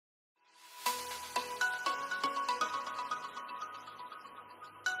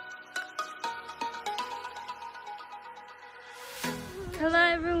Hello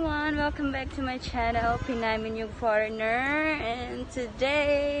everyone, welcome back to my channel, Menyo'g Foreigner, and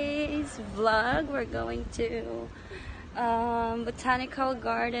today's vlog we're going to Botanical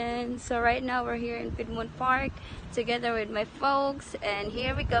Garden. So right now we're here in Piedmont Park together with my folks, and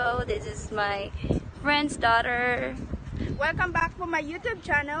here we go. This is my friend's daughter. Welcome back to my YouTube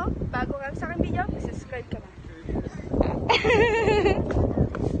channel. Bago ka sa aking video, subscribe ka na.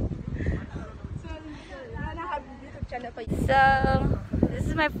 So this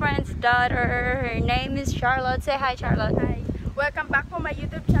is my friend's daughter. Her name is Charlotte. Say hi, Charlotte. Hi. Welcome back to my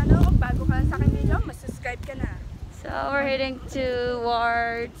YouTube channel. Bago ka sa aking video, subscribe ka na. So we're heading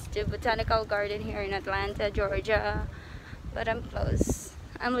towards the Botanical Garden here in Atlanta, Georgia. But I'm close.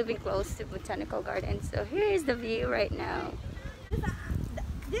 I'm living close to Botanical Garden. So here is the view right now.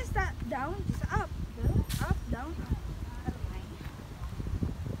 This down, this up, down.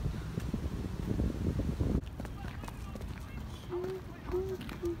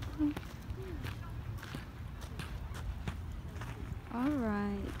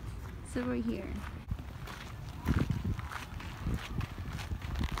 Alright, so we're here.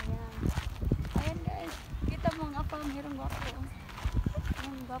 Ayan guys, kita mo ang apaw, mayroong gwapo.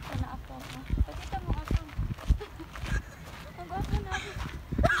 Ang gwapo na apaw. Pakita mo apaw. Ang gwapo na apaw.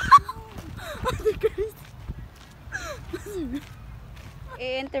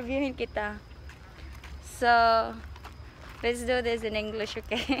 I-interviewin kita. So, let's do this in English,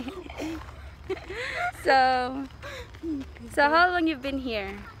 okay? So how long you've been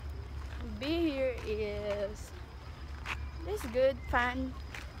here? Be here is good, fun.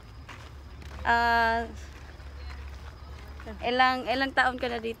 Ilang taon ka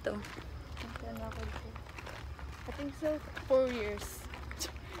na dito? I think so, 4 years.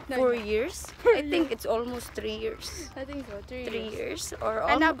 4 years? I think it's almost 3 years. I think so, 3 years or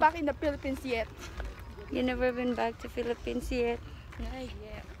I'm not almost. back in the Philippines yet. You never been back to Philippines yet? Not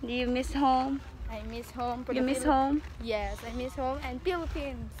yet. Do you miss home? I miss home. You miss home? Yes, I miss home and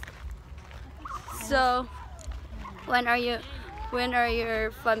Philippines. So when are your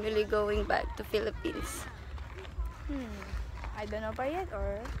family going back to Philippines? I don't know pa yet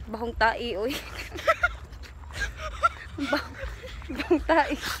or Bahong tai, uy. Bahong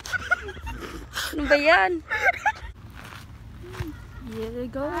tai. Ano ba yan? here we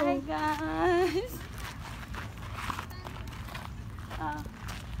go. Hi guys.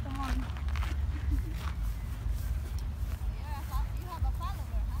 Come on. You have a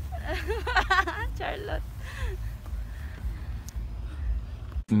follower, huh? Charlotte.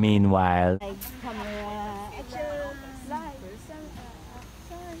 Meanwhile, Camera action, live,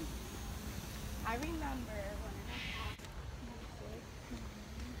 I remember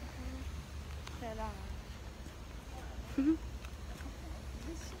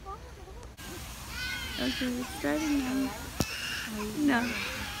Okay, it's starting now. No.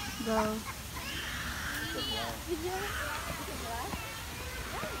 Go.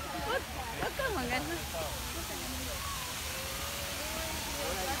 Wag kang maganda.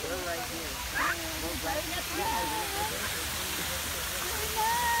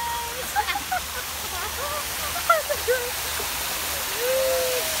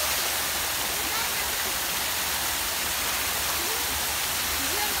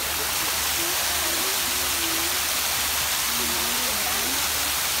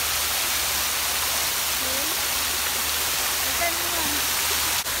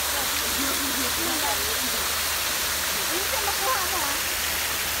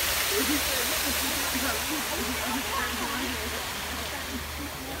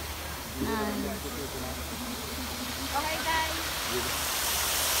 okay guys.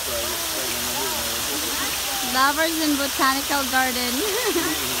 Lovers in Botanical Garden.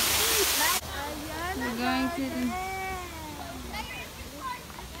 We're going to the...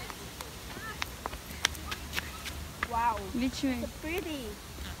 Wow, Which way? so pretty.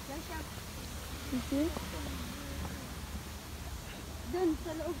 Is it? Dun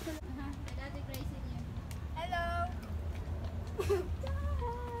sa loob sa loob. Hello.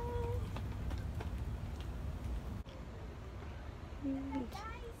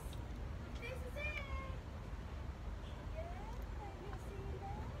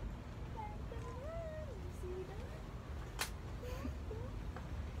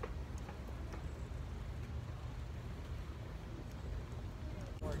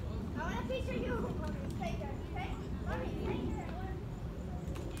 I want to picture you. Stay there, okay? Mommy, stay there.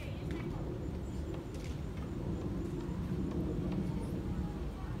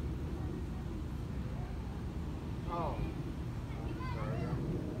 Oh, I'm sorry. I'm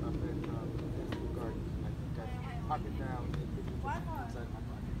up in Botanical Garden. I think I popped it down inside my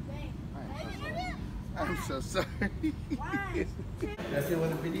pocket. All right, I'm so sorry. Why? That's it what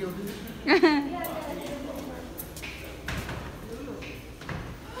the video do?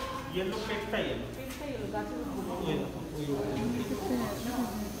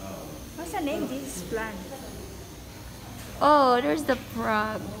 What's the name? This is plant. Oh, there's the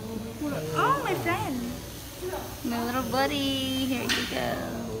frog. Oh, my friend. My little buddy. Here you go.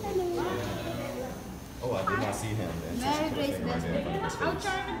 Oh, I did not see him. Mary Grace best friend. I'll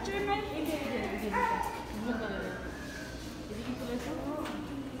try to turn my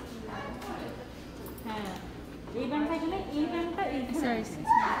Sorry.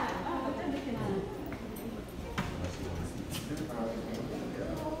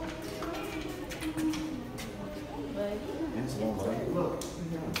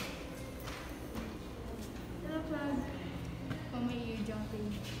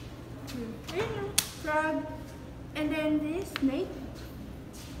 Frog. And then this snake.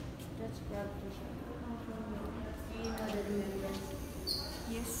 That's frogfish. You know the difference.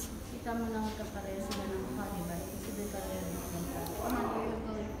 Yes. Kita mo na magkapareho sila ng kanibay. Kasi doon pareho ng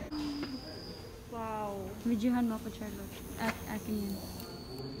Wow. Videohan mo ako, Charlotte. At akin yan.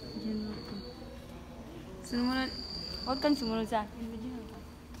 Videohan mo ako. Sumunod. Huwag kang sumunod sa akin. Videohan ka.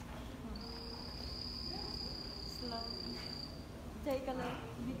 Slow. Take a look.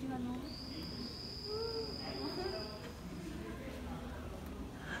 Videohan mo.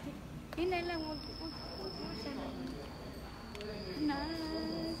 Hinay lang. Huwag siya. Nice.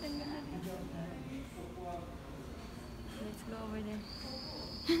 Ang ganda dito. Let's go over there.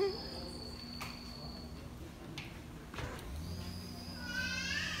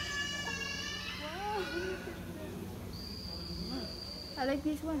 I like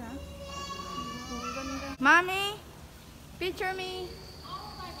this one, huh? Mommy, picture me.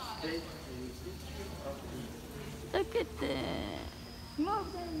 Look at that.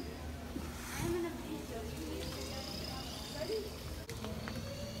 Move them.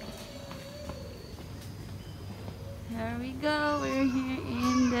 Here we go. We're here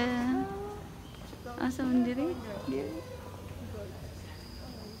in the. Asan dire?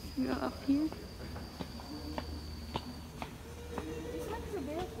 Go up here. This one is a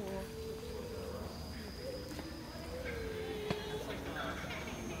bear pool.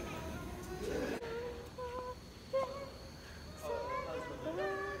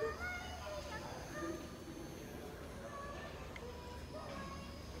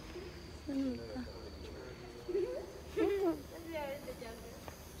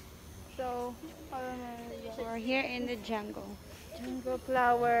 So, We're here in the jungle. jungle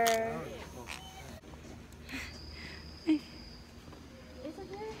flower. It's a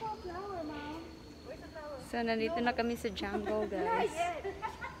beautiful flower, Mom. Where's the flower? So, nandito na kami sa jungle, guys.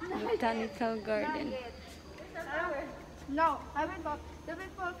 Botanical garden. Flower. No, I haven't got the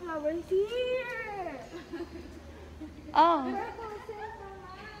beautiful flower is here. Oh, Beautiful silver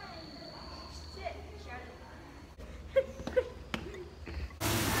line. Sit, Charlotte.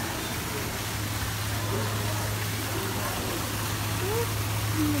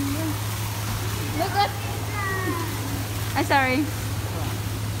 look at. I'm sorry.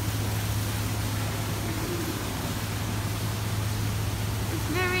 It's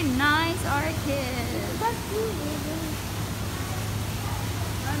very nice orchid.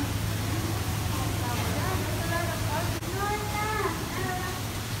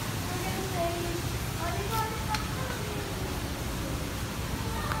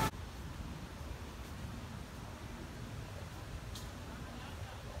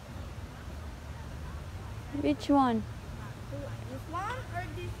 Which one? This one or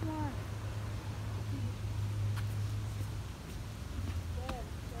this one?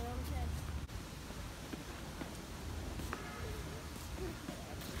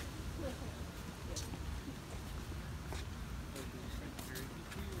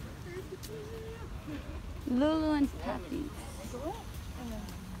 Lulu and Pappy.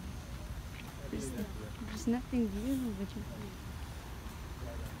 There's nothing beautiful but you.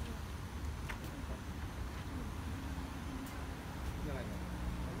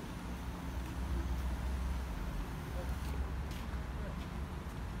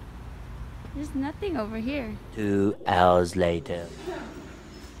 There's nothing over here. 2 hours later.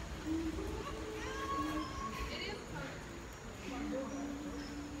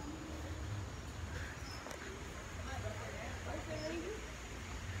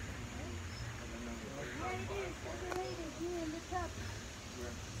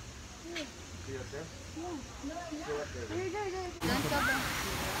 Don't go back.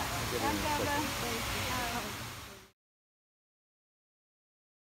 Don't go back.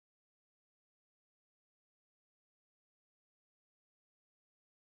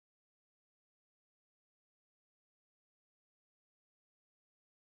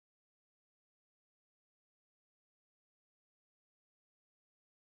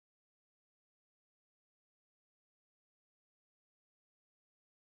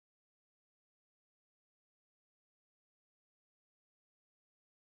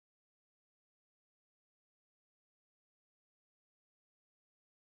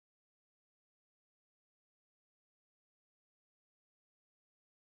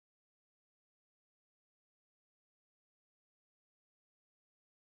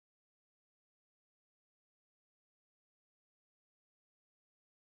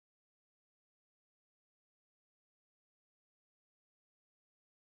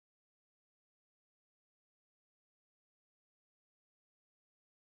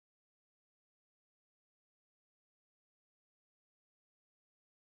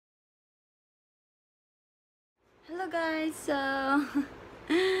 Hello guys, so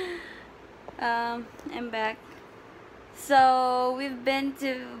I'm back. So we've been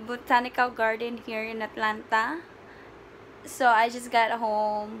to Botanical Garden here in Atlanta. So I just got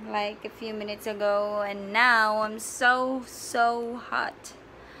home like a few minutes ago, and now I'm so hot.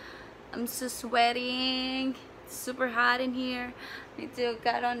 I'm so sweating. It's super hot in here. Need to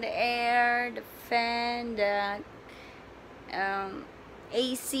cut on the air, the fan, the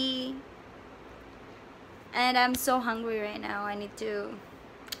AC. And I'm so hungry right now. I need to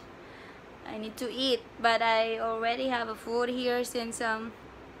eat, but I already have a food here since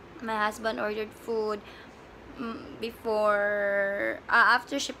my husband ordered food before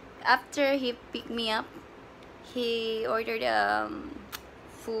after he picked me up. He ordered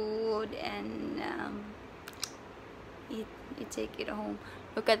food, and he take it home.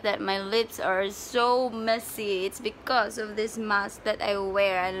 Look at that, my lips are so messy. It's because of this mask that I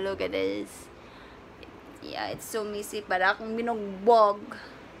wear, and look at this. Yeah, it's so messy. Para akong binugbog.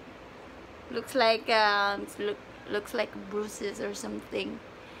 Looks like looks like bruises or something.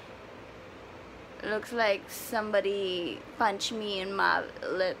 Looks like somebody punched me in my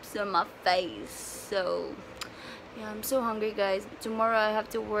lips or my face. So yeah, I'm so hungry guys. Tomorrow I have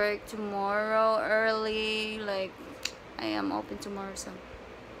to work tomorrow early. Like, I am open tomorrow, so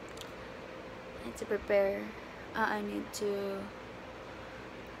I need to prepare. I need to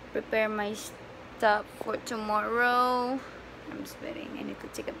prepare my stuff for tomorrow. I'm sweating. I need to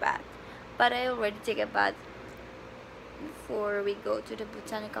take a bath, but I already take a bath before we go to the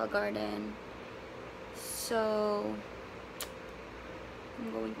botanical garden. So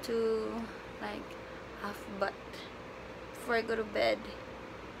I'm going to like half butt before I go to bed.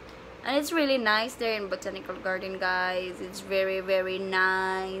 And it's really nice there in Botanical Garden, guys. It's very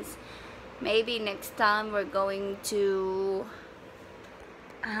nice. Maybe next time we're going to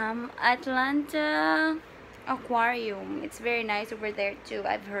Atlanta Aquarium. It's very nice over there too,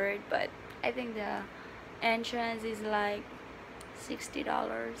 I've heard, but I think the entrance is like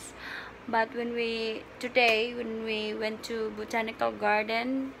 $60. But when we went to Botanical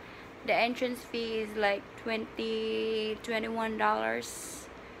Garden, the entrance fee is like $21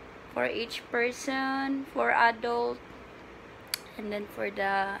 for each person, for adult, and then for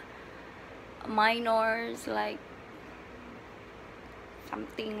the minors like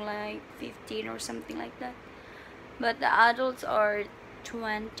something like 15 or something like that. But the adults are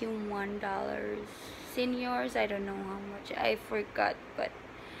 $21. Seniors, I don't know how much, I forgot, but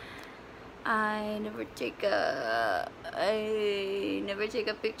I never take a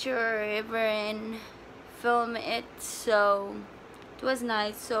picture or ever and film it, so it was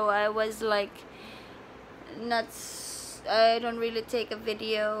nice. So I was like I don't really take a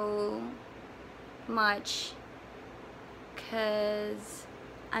video much because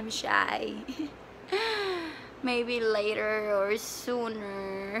I'm shy. Maybe later or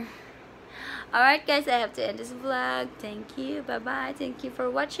sooner. Alright guys, I have to end this vlog. Thank you, bye bye. Thank you for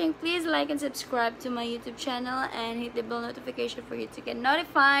watching. Please like and subscribe to my YouTube channel and hit the bell notification for you to get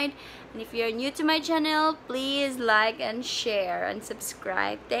notified. And if you're new to my channel, please like and share and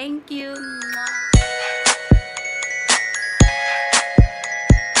subscribe. Thank you.